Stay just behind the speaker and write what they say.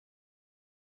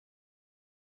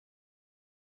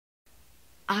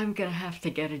I'm gonna have to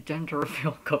get a gender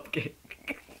reveal cupcake.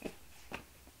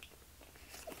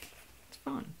 It's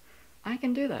fun. I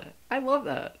can do that. I love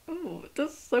that. Ooh,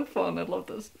 this is so fun. I love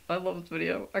this. I love this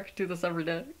video. I could do this every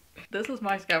day. This is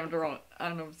my scavenger hunt,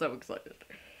 and I'm so excited.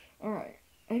 Alright.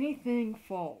 Anything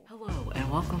fall. Hello, and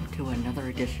welcome to another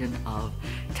edition of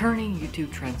Turning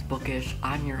YouTube Trends Bookish.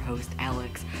 I'm your host,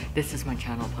 Alex. This is my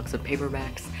channel, Books and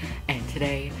Paperbacks, and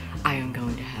today I am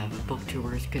going to have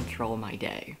booktubers control my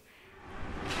day.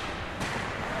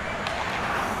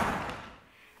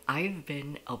 I've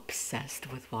been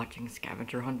obsessed with watching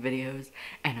scavenger hunt videos,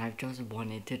 and I've just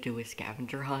wanted to do a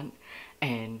scavenger hunt,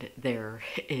 and there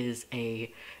is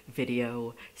a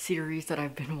video series that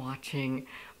I've been watching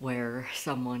where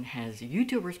someone has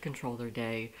YouTubers control their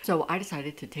day, so I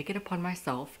decided to take it upon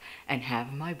myself and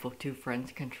have my booktube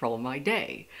friends control my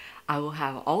day. I will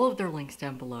have all of their links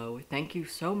down below. Thank you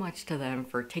so much to them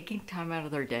for taking time out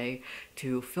of their day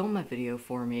to film a video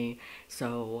for me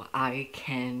so I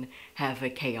can have a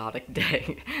chaotic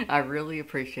day. I really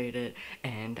appreciate it,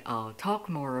 and I'll talk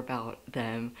more about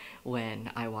them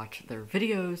when I watch their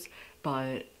videos,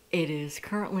 but it is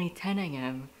currently 10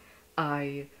 a.m.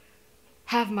 I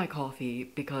have my coffee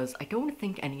because I don't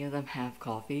think any of them have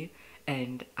coffee,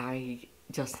 and I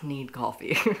just need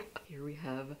coffee. Here we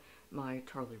have my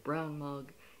Charlie Brown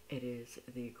mug. It is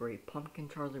the Great Pumpkin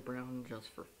Charlie Brown just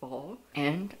for fall,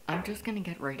 and I'm just gonna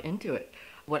get right into it.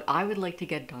 What I would like to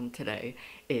get done today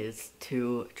is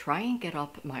to try and get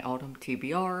up my autumn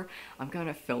TBR. I'm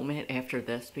gonna film it after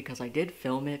this because I did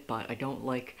film it, but I don't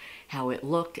like how it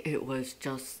looked. It was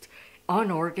just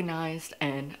unorganized,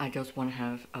 and I just want to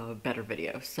have a better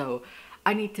video. So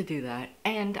I need to do that,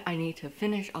 and I need to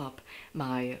finish up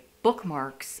my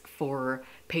bookmarks for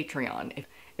Patreon.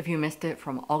 If you missed it,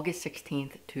 from August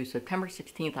 16th to September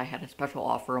 16th, I had a special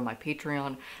offer on my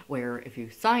Patreon where if you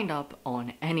signed up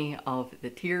on any of the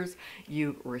tiers,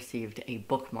 you received a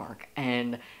bookmark.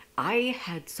 And I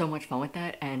had so much fun with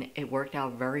that, and it worked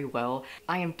out very well.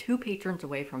 I am 2 patrons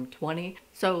away from 20,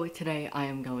 so today I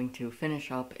am going to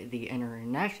finish up the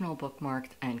international bookmarks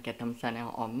and get them sent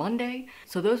out on Monday.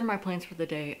 So those are my plans for the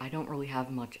day. I don't really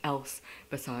have much else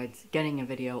besides getting a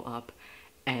video up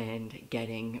and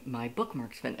getting my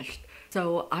bookmarks finished.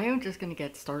 So I am just gonna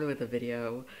get started with the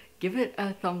video. Give it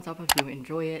a thumbs up if you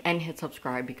enjoy it, and hit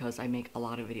subscribe because I make a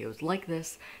lot of videos like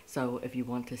this. So if you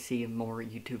want to see more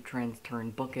YouTube trends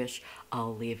turn bookish,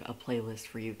 I'll leave a playlist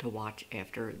for you to watch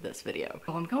after this video.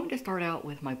 So I'm going to start out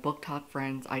with my BookTok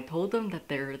friends. I told them that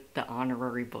they're the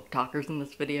honorary BookTokers in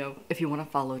this video. If you want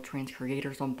to follow trans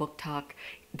creators on BookTok,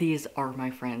 these are my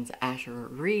friends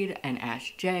Asher-Reid and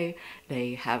Ash-Jayy.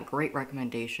 They have great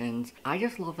recommendations. I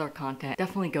just love their content.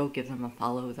 Definitely go give them a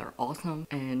follow. They're awesome,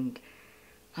 and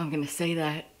I'm gonna say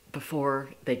that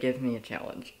before they give me a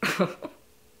challenge.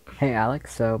 Hey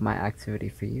Alex, so my activity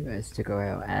for you is to go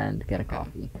out and get a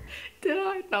coffee. Did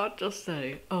I not just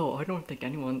say, oh, I don't think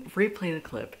anyone, replay the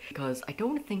clip, because I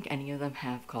don't think any of them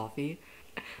have coffee.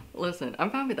 Listen,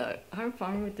 I'm fine with that. I'm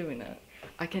fine with doing that.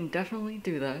 I can definitely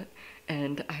do that,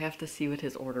 and I have to see what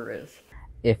his order is.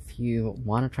 If you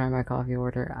want to try my coffee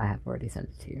order, I have already sent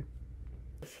it to you.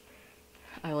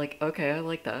 Okay, I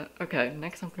like that. Okay,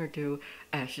 next I'm gonna do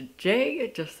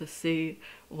Ash-Jayy just to see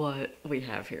what we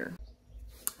have here.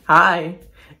 Hi,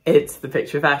 it's the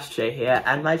picture of Ash-Jayy here,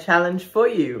 and my challenge for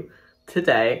you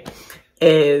today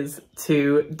is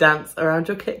to dance around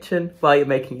your kitchen while you're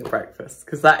making your breakfast,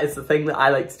 because that is the thing that I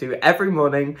like to do every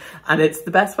morning, and it's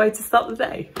the best way to start the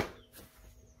day.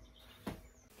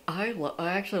 I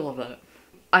actually love that.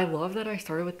 I love that I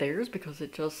started with theirs because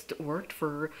it just worked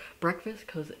for breakfast,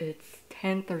 because it's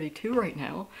 10:32 right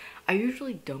now. I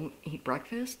usually don't eat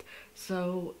breakfast,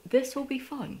 so this will be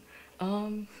fun.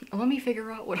 Let me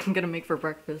figure out what I'm gonna make for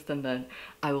breakfast, and then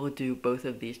I will do both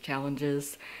of these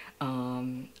challenges.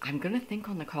 I'm gonna think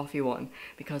on the coffee one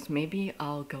because maybe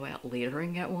I'll go out later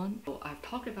and get one. Well, I've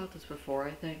talked about this before,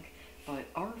 I think, but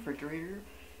our refrigerator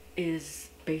is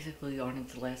basically on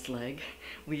its last leg.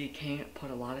 We can't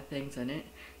put a lot of things in it,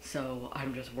 so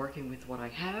I'm just working with what I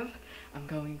have. I'm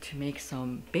going to make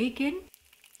some bacon,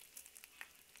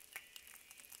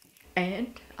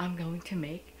 and I'm going to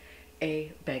make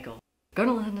a bagel. I'm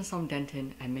gonna listen to some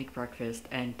Denton and make breakfast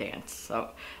and dance,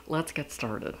 so let's get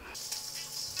started.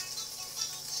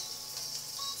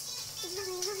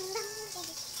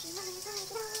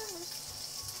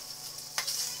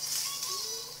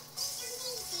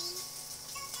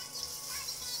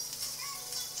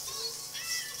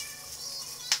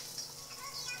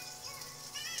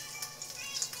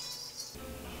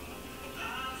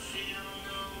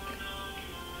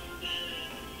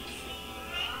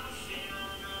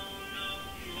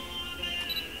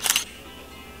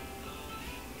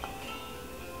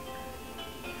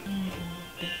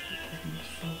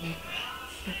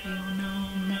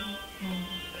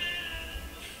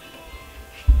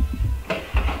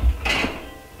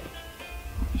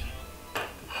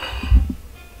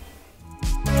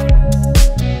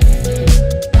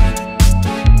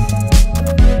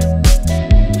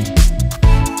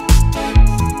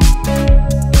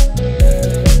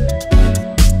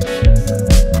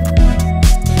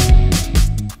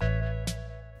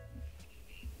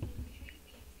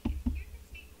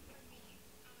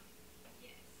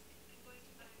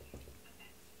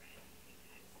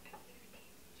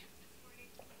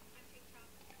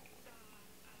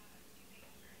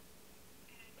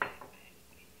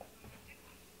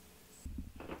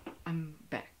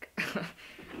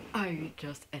 I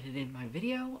just edited my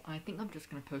video. I think I'm just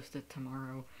gonna post it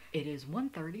tomorrow. It is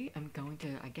 1:30. I'm going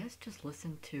to, I guess, just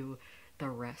listen to the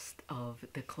rest of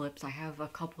the clips. I have a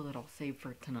couple that I'll save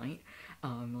for tonight,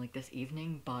 like this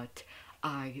evening, but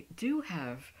I do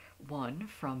have one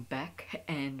from Beck,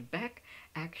 and Beck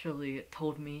actually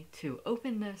told me to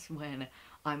open this when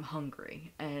I'm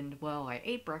hungry, and well, I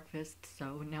ate breakfast,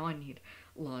 so now I need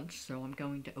lunch, so I'm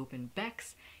going to open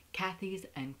Beck's, Kathy's,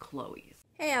 and Chloe's.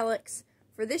 Hey Alex,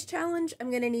 for this challenge, I'm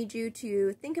going to need you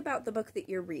to think about the book that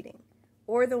you're reading,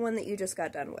 or the one that you just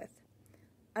got done with.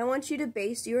 I want you to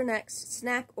base your next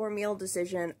snack or meal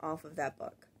decision off of that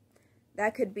book.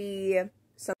 That could be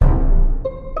something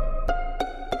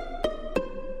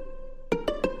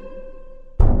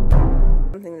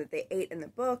that they ate in the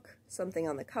book, something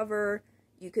on the cover.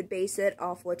 You could base it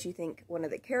off what you think one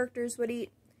of the characters would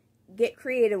eat. Get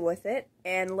creative with it,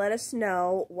 and let us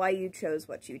know why you chose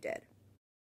what you did.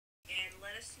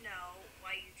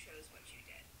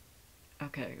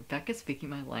 Okay, Beck is speaking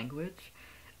my language,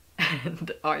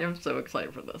 and I am so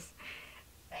excited for this.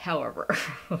 However,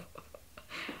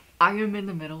 I am in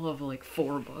the middle of like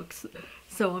 4 books,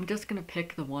 so I'm just gonna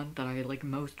pick the one that I like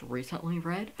most recently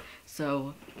read,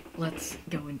 so let's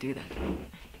go and do that.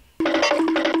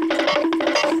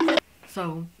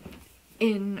 So,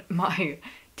 in my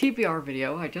TBR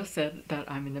video, I just said that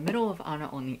I'm in the middle of Anna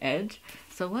on the Edge,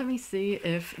 so let me see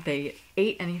if they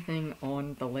ate anything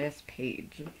on the last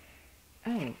page.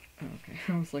 Oh, okay.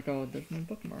 I was like, oh, there's no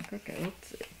bookmark. Okay, let's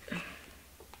see.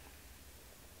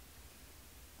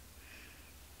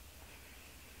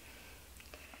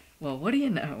 Well, what do you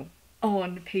know?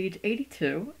 On page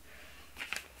 82,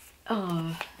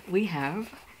 we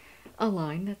have a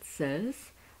line that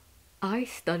says, I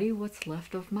study what's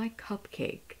left of my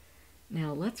cupcake.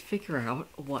 Now, let's figure out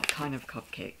what kind of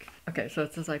cupcake. Okay, so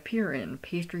it says, I peer in.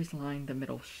 Pastries line the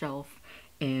middle shelf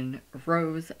in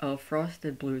rows of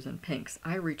frosted blues and pinks.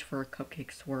 I reach for a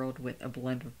cupcake swirled with a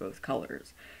blend of both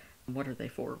colors. What are they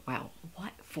for? Wow,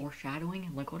 what foreshadowing?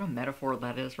 Like, what a metaphor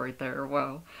that is right there.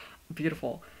 Wow,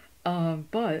 beautiful.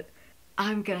 But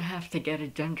I'm gonna have to get a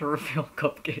gender reveal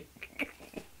cupcake.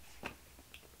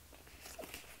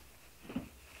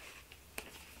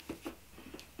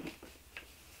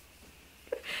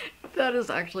 That is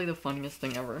actually the funniest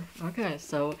thing ever. Okay,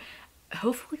 so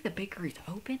hopefully the bakery's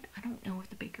open. I don't know if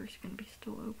the bakery's gonna be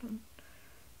still open.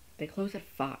 They close at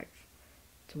 5.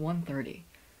 It's 1:30.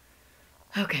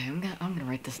 Okay, I'm gonna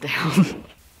write this down.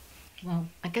 Well,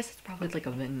 I guess it's probably like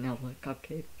a vanilla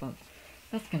cupcake, but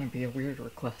that's gonna be a weird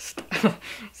request.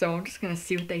 So I'm just gonna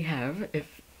see what they have.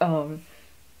 If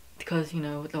because, you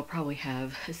know, they'll probably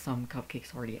have some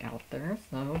cupcakes already out there.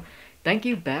 So thank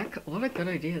you, Beck. What a good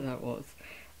idea that was.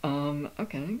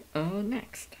 Okay,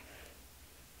 next.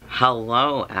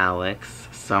 Hello, Alex.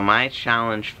 So my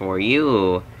challenge for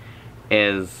you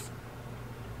is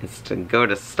to go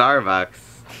to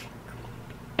Starbucks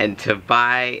and to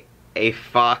buy a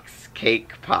Fox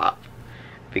cake pop,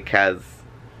 because,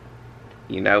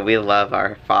 you know, we love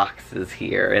our foxes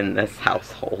here in this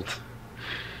household.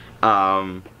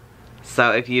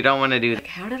 So if you don't want to do Like,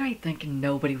 how did I think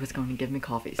nobody was going to give me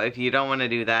coffee? if you don't want to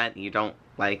do that, you don't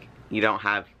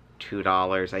have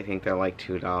 $2. I think they're like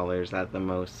 $2 at the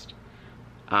most.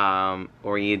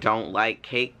 Or you don't like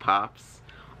cake pops,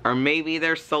 or maybe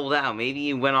they're sold out. Maybe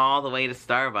you went all the way to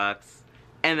Starbucks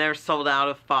and they're sold out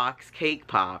of Fox cake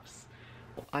pops.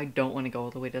 I don't want to go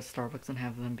all the way to Starbucks and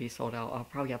have them be sold out. I'll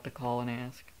probably have to call and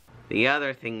ask. The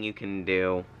other thing you can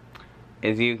do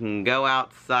is you can go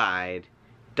outside.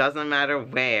 Doesn't matter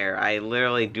where. I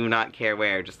literally do not care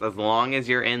where, just as long as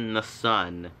you're in the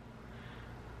sun.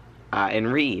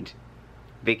 And read,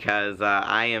 because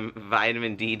I am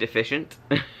vitamin D deficient,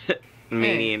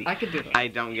 meaning hey, I could do that. I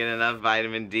don't get enough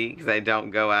vitamin D because I don't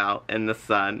go out in the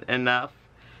sun enough.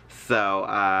 So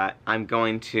I'm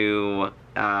going to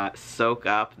soak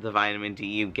up the vitamin D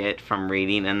you get from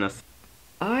reading in the sun.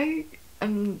 I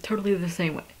am totally the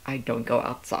same way. I don't go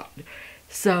outside.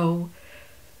 So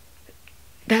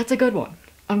that's a good one.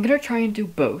 I'm gonna try and do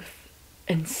both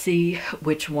and see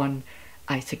which one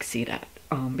I succeed at.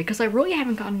 Because I really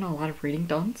haven't gotten a lot of reading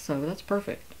done, so that's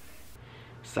perfect.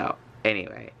 So,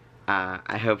 anyway,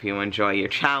 I hope you enjoy your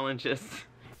challenges.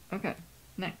 Okay,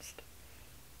 next.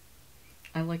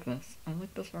 I like this. I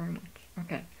like this very much.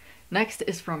 Okay, next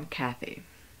is from Kathy.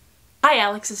 Hi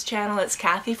Alex's channel, it's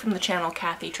Kathy from the channel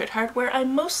Kathy Trithardt, where I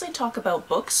mostly talk about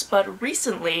books, but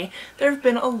recently there have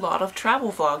been a lot of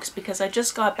travel vlogs because I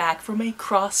just got back from a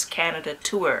cross-Canada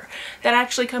tour. That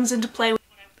actually comes into play with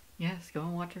Yes, go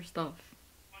and watch her stuff.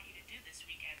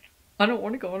 I don't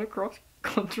want to go on a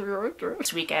country road trip.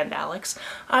 This weekend, Alex,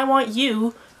 I want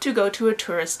you to go to a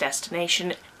tourist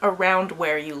destination around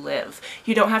where you live.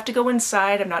 You don't have to go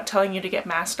inside. I'm not telling you to get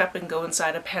masked up and go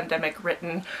inside a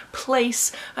pandemic-ridden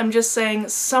place. I'm just saying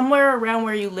somewhere around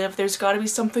where you live, there's got to be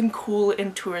something cool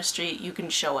and touristy you can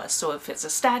show us. So if it's a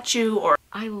statue or...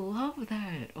 I love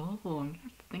that. Oh, I'm gonna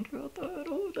have to think about that.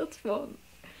 Oh, that's fun.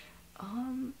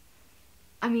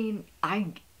 I mean,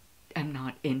 I am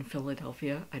not in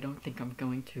Philadelphia. I don't think I'm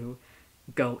going to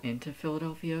go into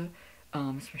Philadelphia,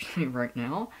 especially right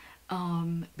now,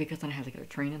 because then I have to get a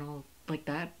train and all like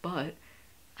that, but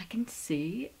I can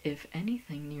see if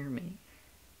anything near me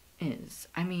is.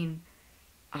 I mean,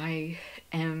 I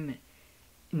am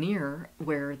near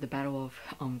where the Battle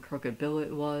of Crooked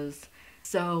Billet was,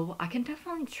 so I can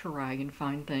definitely try and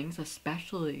find things,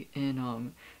 especially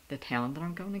in the town that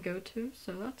I'm going to go to,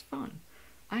 so that's fun.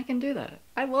 I can do that.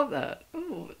 I love that.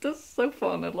 Oh, this is so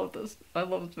fun. I love this. I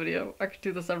love this video. I could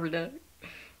do this every day.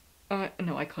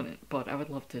 No, I couldn't, but I would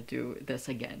love to do this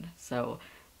again. So,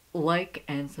 like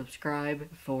and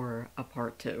subscribe for a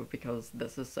part 2 because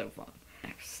this is so fun.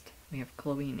 Next, we have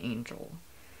Chloe and Angel.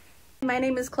 My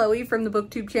name is Chloe from the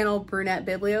Booktube channel Brunette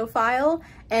Bibliophile,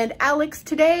 and Alex,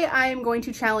 today I am going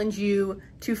to challenge you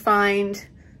to find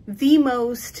the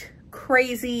most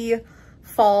crazy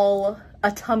fall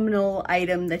autumnal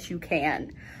item that you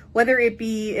can. Whether it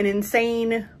be an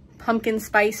insane pumpkin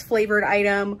spice flavored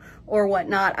item or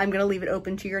whatnot, I'm gonna leave it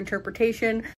open to your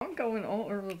interpretation. I'm going all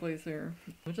over the place here,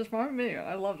 which is fine with me.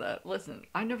 I love that. Listen,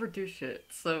 I never do shit,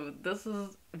 so this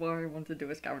is why I want to do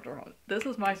a scavenger hunt. This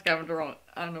is my scavenger hunt,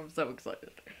 and I'm so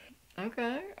excited.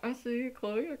 Okay, I see you,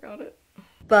 Chloe. I got it.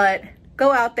 But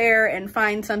go out there and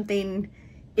find something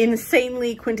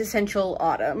insanely quintessential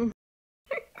autumn.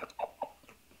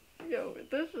 Yo,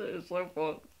 this shit is so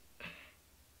fun.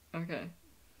 Okay,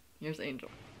 here's Angel.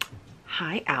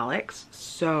 Hi Alex,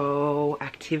 so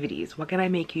activities, what can I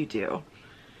make you do?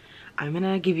 I'm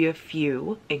gonna give you a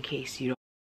few in case you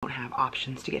don't have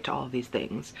options to get to all of these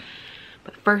things.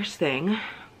 But the first thing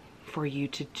for you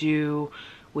to do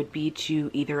would be to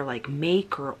either like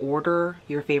make or order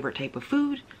your favorite type of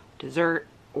food, dessert,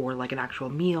 or like an actual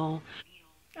meal.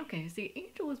 Okay, see,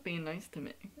 Angel is being nice to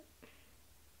me.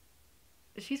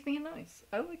 She's being nice.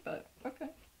 I like that. Okay.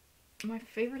 My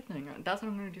favorite thing. That's what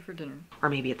I'm gonna do for dinner. Or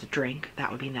maybe it's a drink.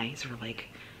 That would be nice. Or like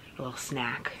a little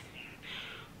snack.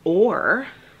 Or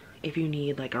if you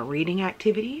need like a reading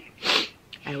activity,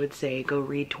 I would say go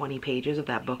read 20 pages of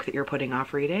that book that you're putting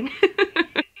off reading.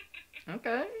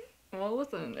 Okay. Well,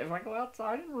 listen, if I go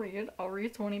outside and read, I'll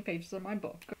read 20 pages of my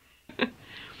book.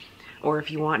 Or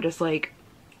if you want just like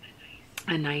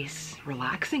a nice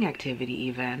relaxing activity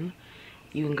even,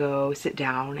 you can go sit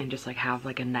down and just like have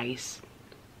like a nice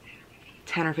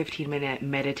 10 or 15 minute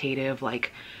meditative,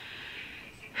 like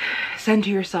center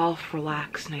yourself,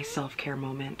 relax, nice self-care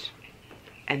moment.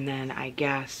 And then I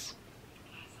guess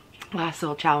last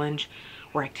little challenge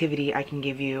or activity I can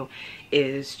give you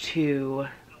is to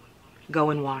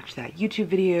go and watch that YouTube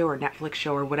video or Netflix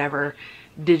show or whatever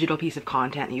digital piece of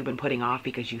content that you've been putting off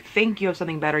because you think you have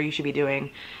something better you should be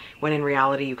doing, when in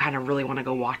reality you kind of really want to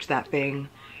go watch that thing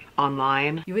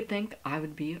online. You would think I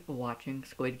would be watching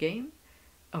Squid Game,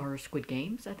 or Squid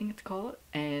Games, I think it's called,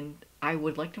 and I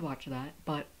would like to watch that,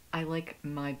 but I like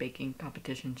my baking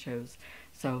competition shows,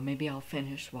 so maybe I'll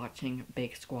finish watching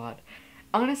Bake Squad.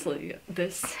 Honestly,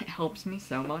 this helps me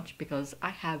so much because I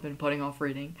have been putting off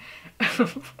reading.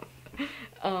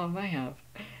 I have.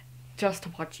 Just to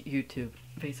watch YouTube,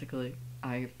 basically.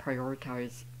 I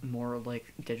prioritize more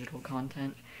like digital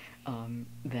content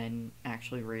than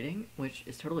actually reading, which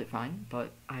is totally fine,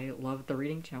 but I love the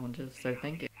reading challenges, so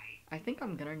thank you. I think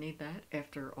I'm gonna need that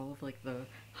after all of like the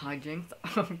hijinks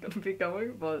I'm gonna be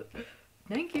going, but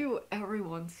thank you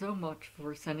everyone so much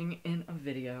for sending in a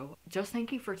video. Just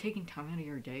thank you for taking time out of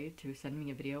your day to send me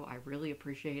a video. I really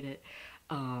appreciate it.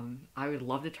 I would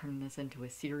love to turn this into a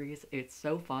series. It's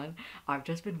so fun. I've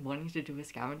just been wanting to do a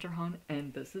scavenger hunt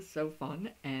and this is so fun,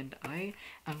 and I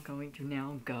am going to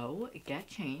now go get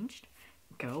changed,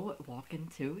 go walk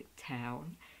into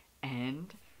town,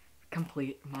 and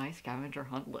complete my scavenger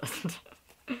hunt list.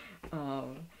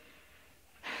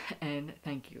 And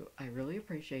thank you. I really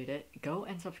appreciate it. Go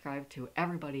and subscribe to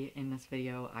everybody in this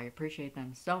video. I appreciate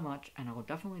them so much, and I'll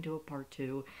definitely do a part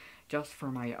 2 just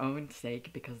for my own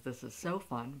sake because this is so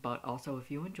fun. But also,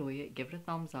 if you enjoy it, give it a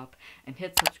thumbs up and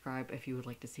hit subscribe if you would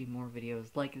like to see more videos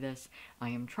like this. I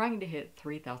am trying to hit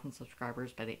 3,000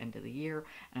 subscribers by the end of the year,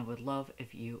 and I would love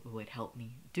if you would help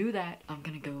me do that. I'm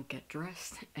gonna go get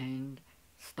dressed and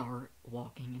start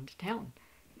walking into town.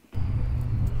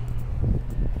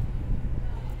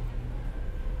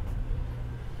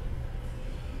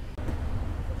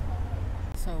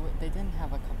 they didn't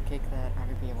have a cupcake that I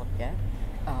would be able to get,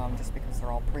 just because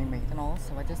they're all pre-made and all,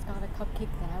 so I just got a cupcake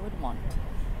that I would want.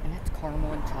 And it's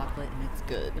caramel and chocolate, and it's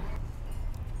good.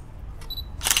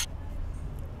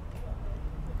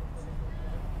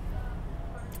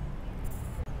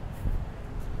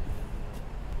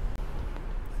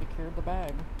 Secured the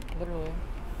bag, literally.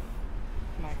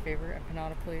 My favorite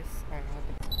empanada place. I had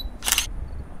to...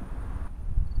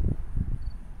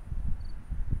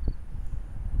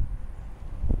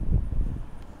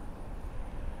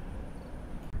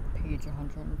 Page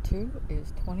 102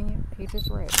 is 20 pages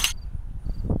read.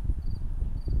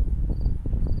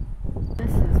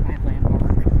 This is my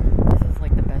landmark. This is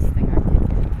like the best thing I did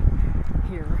get.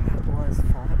 Here was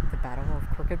fought the Battle of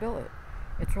Crooked Billet.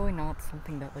 It's really not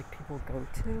something that like people go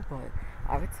to, but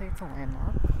I would say it's a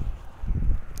landmark.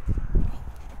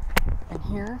 And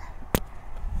here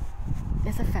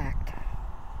is a fact.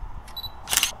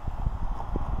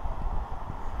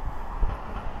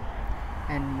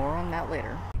 And more on that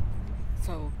later.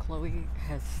 So Chloe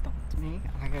has stumped me.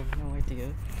 I have no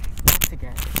idea what to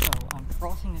get. So I'm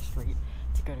crossing the street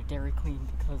to go to Dairy Queen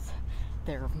because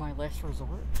they're my last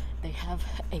resort. They have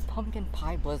a pumpkin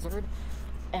pie blizzard,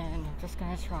 and I'm just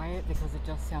gonna try it because it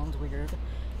just sounds weird.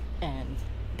 And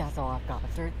that's all I've got.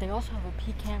 They also have a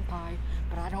pecan pie,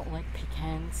 but I don't like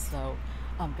pecans, so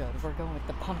I'm good. We're going with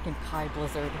the pumpkin pie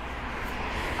blizzard.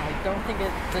 I don't think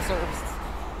it deserves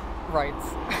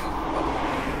rights.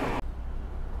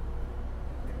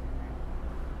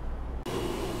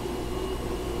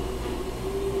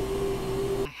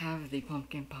 The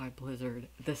pumpkin pie blizzard.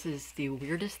 This is the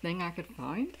weirdest thing I could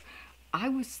find. I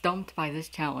was stumped by this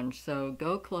challenge, so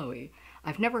go Chloe.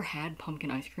 I've never had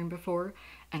pumpkin ice cream before,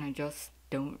 and I just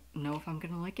don't know if I'm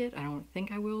gonna like it. I don't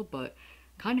think I will, but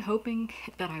kind of hoping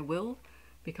that I will,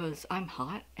 because I'm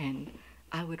hot and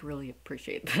I would really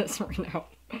appreciate this right now.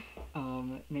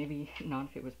 Maybe not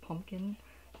if it was pumpkin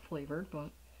flavored,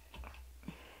 but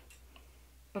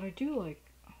I do like,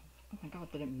 oh my god,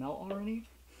 did it melt already?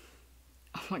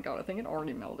 Oh my god, I think it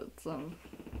already melted, so...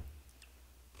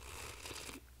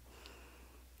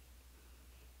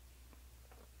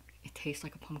 It tastes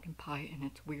like a pumpkin pie, and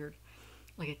it's weird.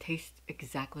 Like, it tastes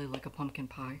exactly like a pumpkin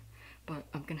pie, but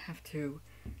I'm gonna have to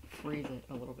freeze it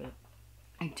a little bit.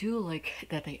 I do like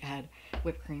that they add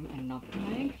whipped cream and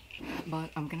nutmeg, but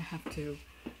I'm gonna have to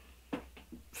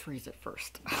freeze it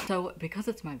first. So because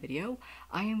it's my video,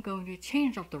 I am going to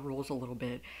change up the rules a little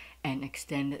bit and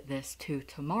extend this to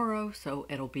tomorrow, so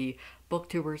it'll be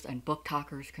booktubers and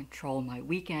booktalkers control my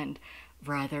weekend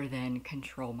rather than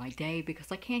control my day, because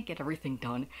I can't get everything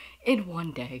done in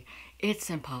one day. It's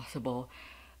impossible.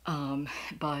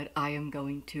 But I am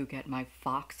going to get my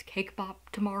Fox Cake Bop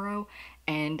tomorrow,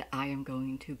 and I am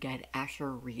going to get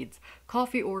Asher-Reid's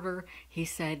coffee order. He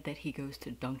said that he goes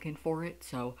to Dunkin' for it,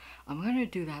 so I'm gonna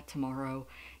do that tomorrow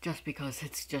just because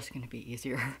it's just gonna be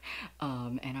easier.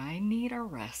 And I need a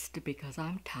rest because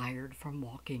I'm tired from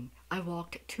walking. I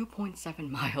walked 2.7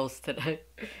 miles today,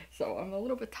 so I'm a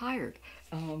little bit tired.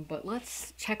 But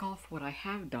let's check off what I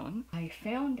have done. I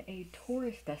found a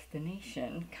tourist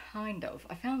destination, kind of.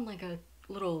 I found like a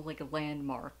little like a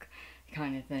landmark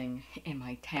kind of thing in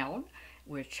my town,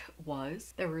 which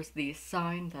was, there was the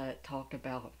sign that talked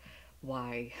about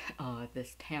why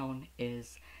this town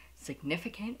is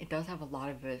significant. It does have a lot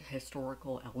of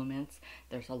historical elements.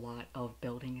 There's a lot of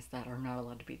buildings that are not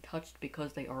allowed to be touched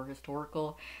because they are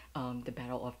historical. The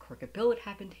Battle of Crooked Billet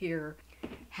happened here.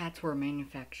 Hats were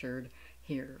manufactured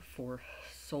here for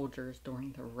soldiers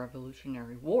during the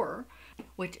Revolutionary War,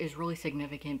 which is really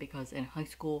significant because in high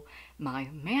school my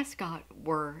mascot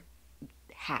were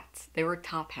hats. They were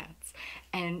top hats,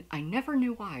 and I never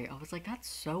knew why. I was like, that's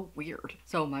so weird.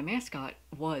 So my mascot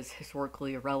was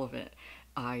historically irrelevant.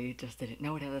 I just didn't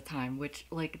know it at the time, which,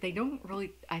 like, they don't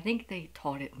really, I think they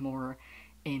taught it more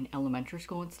in elementary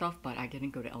school and stuff, but I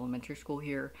didn't go to elementary school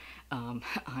here.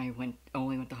 I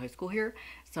only went to high school here,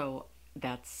 so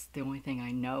that's the only thing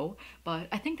I know, but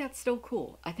I think that's still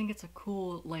cool. I think it's a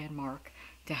cool landmark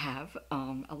to have.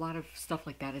 A lot of stuff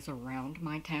like that is around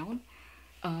my town.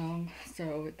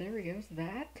 So there goes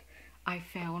that. I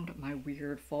found my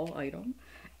weird fall item,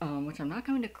 which I'm not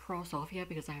going to cross off yet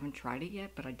because I haven't tried it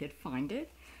yet, but I did find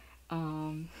it.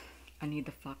 I need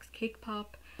the Fox Cake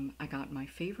Pop. I got my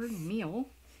favorite meal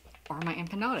are my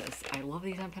empanadas. I love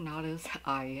these empanadas.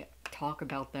 I talk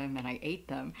about them and I ate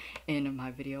them in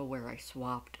my video where I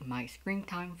swapped my screen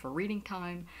time for reading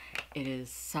time. It is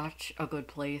such a good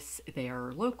place. They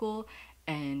are local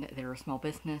and they're a small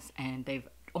business, and they've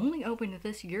only opened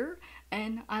this year,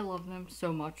 and I love them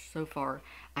so much so far.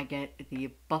 I get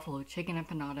the buffalo chicken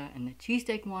empanada and the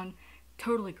cheesesteak one.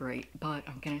 totally great, but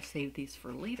I'm gonna save these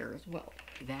for later as well.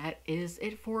 That is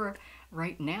it for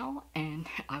right now, and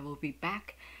I will be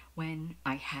back when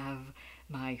I have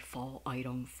my fall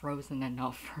item frozen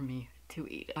enough for me to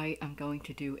eat. I am going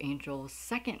to do Angel's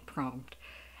second prompt,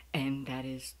 and that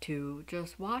is to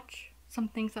just watch some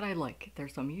things that I like.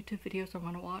 There's some YouTube videos I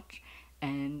want to watch,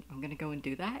 and I'm gonna go and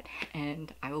do that,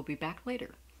 and I will be back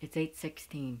later. It's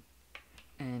 8:16,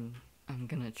 and I'm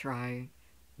gonna try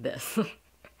this.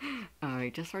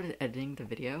 I just started editing the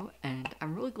video, and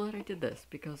I'm really glad I did this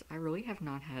because I really have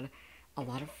not had a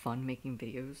lot of fun making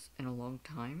videos in a long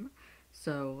time.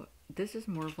 So this is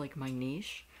more of like my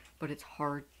niche, but it's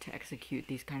hard to execute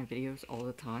these kind of videos all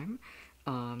the time.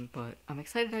 But I'm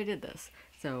excited I did this.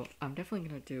 So I'm definitely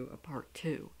gonna do a part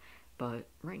 2, but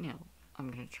right now I'm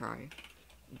gonna try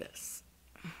this.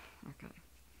 Okay.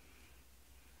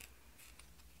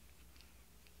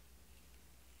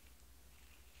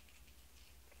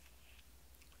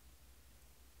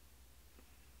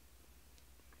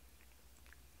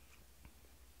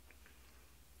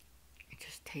 It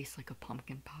just tastes like a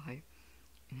pumpkin pie,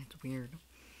 and it's weird.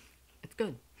 It's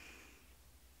good.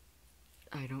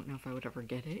 I don't know if I would ever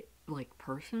get it, like,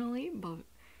 personally, but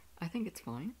I think it's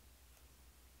fine.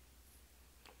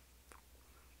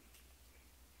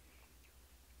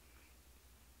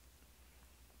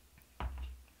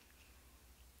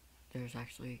 There's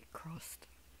actually crust.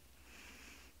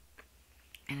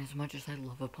 And as much as I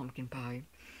love a pumpkin pie,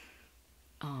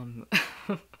 I,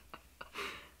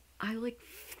 like,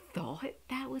 thought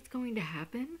that was going to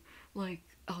happen. Like,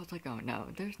 I was like, oh no,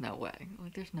 there's no way.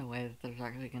 Like, there's no way that there's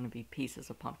actually going to be pieces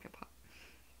of pumpkin pie.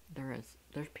 There is.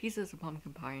 There's pieces of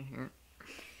pumpkin pie in here.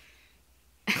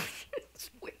 It's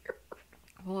weird.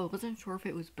 Well, I wasn't sure if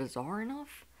it was bizarre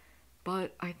enough,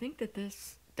 but I think that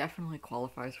this definitely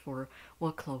qualifies for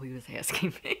what Chloe was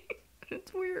asking me.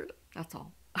 It's weird. That's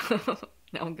all.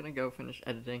 Now I'm gonna go finish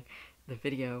editing the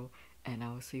video, and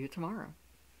I will see you tomorrow.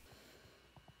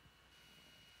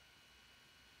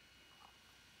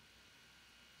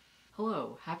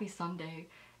 Hello, happy Sunday.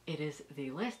 It is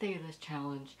the last day of this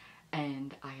challenge,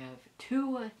 and I have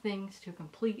 2 things to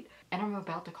complete, and I'm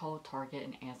about to call Target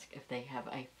and ask if they have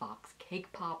a Fox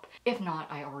Cake Pop. If not,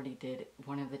 I already did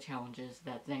one of the challenges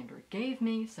that Xander gave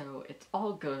me, so it's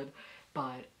all good,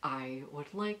 but I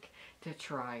would like to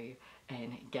try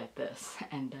and get this.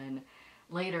 And then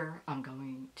later, I'm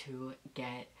going to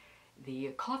get the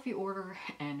coffee order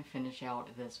and finish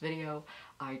out this video.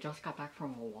 I just got back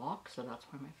from a walk, so that's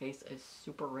why my face is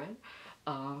super red.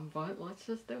 But let's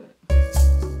just do it.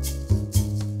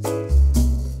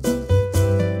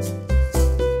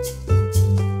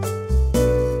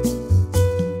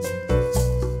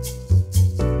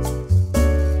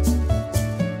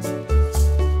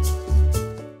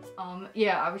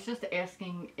 Yeah, I was just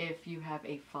asking if you have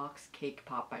a Fox Cake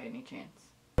Pop by any chance.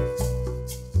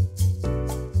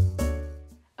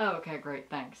 Oh, okay, great,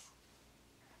 thanks.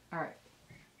 Alright.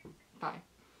 Bye.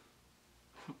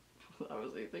 That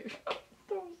was easy. That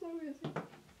was so easy.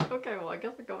 Okay, well, I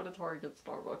guess I'm going to Target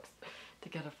Starbucks to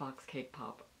get a Fox Cake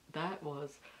Pop. That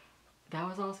was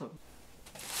awesome.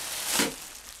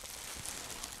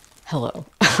 Hello.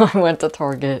 I went to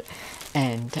Target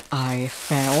and I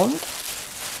found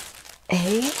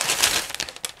a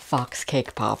Fox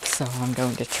Cake Pop, so I'm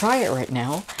going to try it right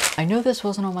now. I know this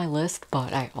wasn't on my list,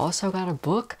 but I also got a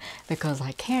book because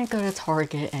I can't go to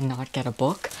Target and not get a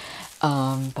book.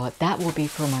 But that will be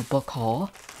for my book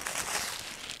haul.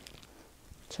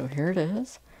 So here it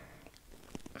is.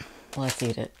 Let's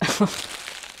eat it.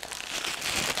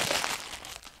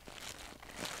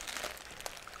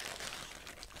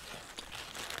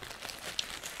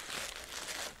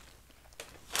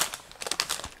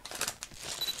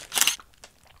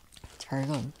 It's very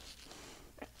good.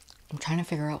 I'm trying to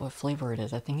figure out what flavor it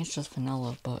is. I think it's just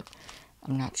vanilla, but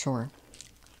I'm not sure.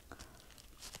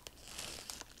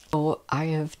 So I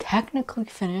have technically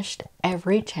finished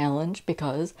every challenge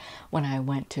because when I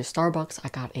went to Starbucks, I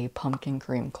got a pumpkin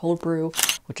cream cold brew,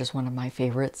 which is one of my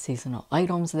favorite seasonal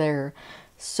items there.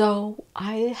 So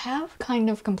I have kind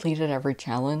of completed every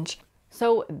challenge.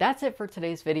 So that's it for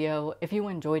today's video. If you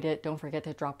enjoyed it, don't forget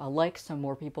to drop a like so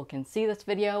more people can see this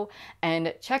video,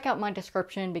 and check out my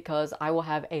description because I will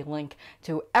have a link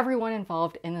to everyone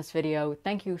involved in this video.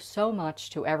 Thank you so much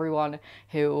to everyone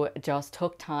who just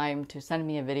took time to send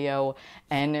me a video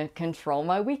and control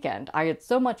my weekend. I had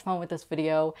so much fun with this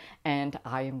video, and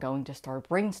I am going to start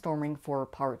brainstorming for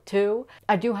part 2.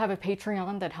 I do have a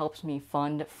Patreon that helps me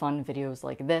fund fun videos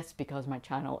like this because my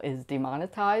channel is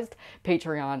demonetized.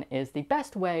 Patreon is the the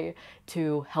best way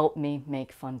to help me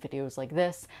make fun videos like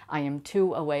this. I am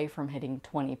 2 away from hitting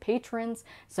 20 patrons,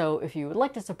 so if you would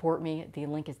like to support me, the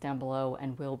link is down below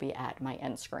and will be at my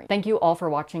end screen. Thank you all for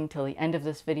watching till the end of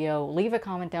this video. Leave a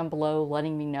comment down below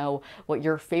letting me know what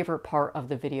your favorite part of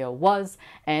the video was,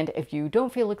 and if you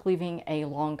don't feel like leaving a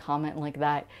long comment like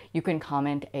that, you can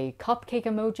comment a cupcake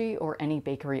emoji or any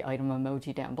bakery item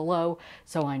emoji down below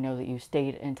so I know that you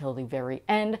stayed until the very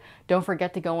end. Don't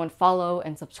forget to go and follow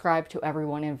and subscribe to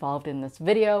everyone involved in this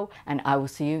video, and I will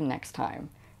see you next time.